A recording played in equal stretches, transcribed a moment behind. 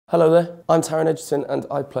Hello there, I'm Taron Egerton and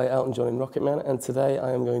I play Elton John in Rocketman, and today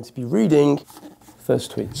I am going to be reading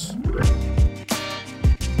first tweets.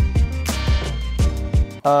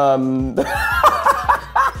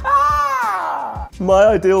 My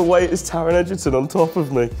ideal weight is Taron Egerton on top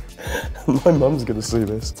of me. My mum's gonna see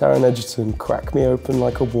this. Taron Egerton, crack me open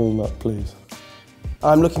like a walnut, please.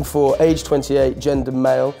 I'm looking for age 28, gender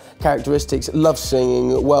male, characteristics, love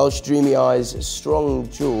singing, Welsh, dreamy eyes, strong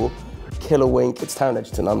jaw, killer wink. It's Taron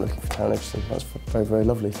Egerton. I'm looking for Taron Egerton. That's very, very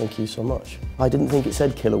lovely. Thank you so much. I didn't think it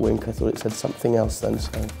said killer wink. I thought it said something else then,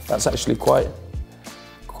 so that's actually quite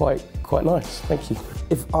nice. Thank you.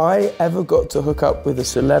 If I ever got to hook up with a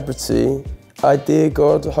celebrity, I dear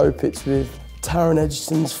God hope it's with Taron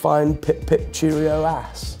Egerton's fine pip cheerio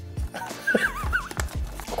ass.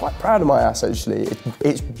 Quite proud of my ass, actually.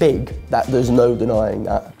 It's big, there's no denying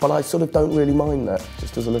that, but I sort of don't really mind that,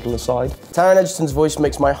 just as a little aside. Taron Egerton's voice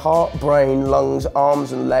makes my heart, brain, lungs,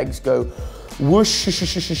 arms and legs go whoosh,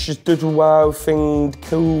 wow, thing,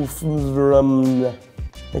 cool. Thank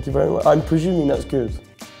you very much. I'm presuming that's good.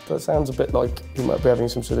 That sounds a bit like he might be having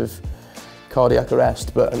some sort of cardiac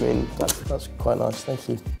arrest, but I mean, that's quite nice, thank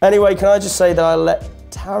you. Anyway, can I just say that I let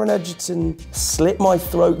Taron Egerton slit my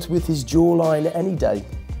throat with his jawline any day.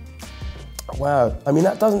 Wow, I mean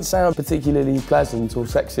that doesn't sound particularly pleasant or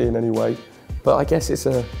sexy in any way, but I guess it's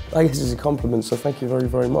a compliment, so thank you very,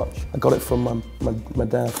 very much. I got it from my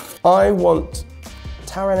dad. I want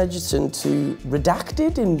Taron Egerton to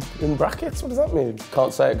redacted in brackets. What does that mean?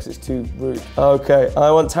 Can't say it because it's too rude. Okay,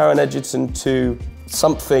 I want Taron Egerton to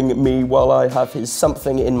something me while I have his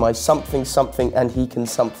something in my something and he can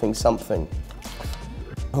something.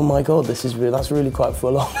 Oh my God, that's really quite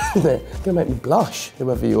full on, isn't it? It's gonna make me blush,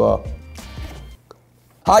 whoever you are.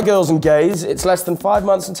 Hi girls and gays, it's less than 5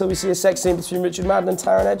 months until we see a sex scene between Richard Madden and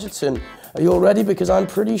Taron Egerton. Are you all ready? Because I'm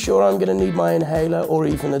pretty sure I'm gonna need my inhaler or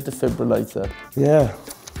even a defibrillator. Yeah,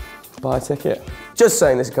 buy a ticket. Just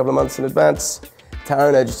saying this a couple of months in advance.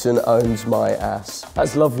 Taron Egerton owns my ass.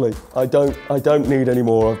 That's lovely. I don't need any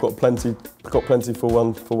more. I've got plenty for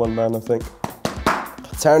one man, I think.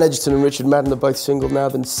 Taron Egerton and Richard Madden are both single now,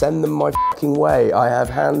 then send them my fucking way. I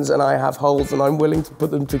have hands and I have holes and I'm willing to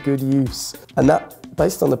put them to good use. And that,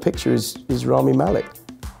 based on the picture, is Rami Malek.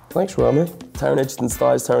 Thanks, Rami. Taron Egerton's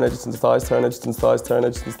thighs, Taron Egerton's thighs, Taron Egerton's thighs, Taron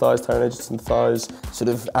Egerton's thighs, Taron Egerton's thighs, sort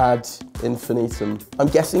of ad infinitum. I'm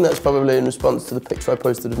guessing that's probably in response to the picture I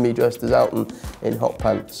posted of me dressed as Elton in hot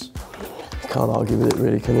pants. Can't argue with it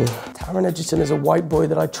really, can you? Taron Egerton is a white boy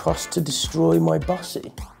that I trust to destroy my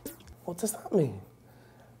bussy. What does that mean?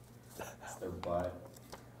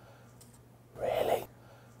 Really?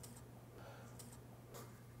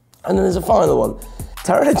 And then there's a final one.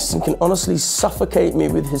 Taron Egerton can honestly suffocate me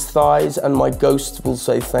with his thighs and my ghost will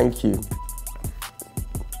say thank you.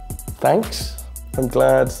 Thanks. I'm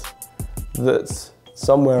glad that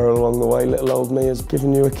somewhere along the way little old me has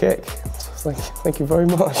given you a kick. So thank you very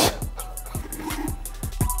much.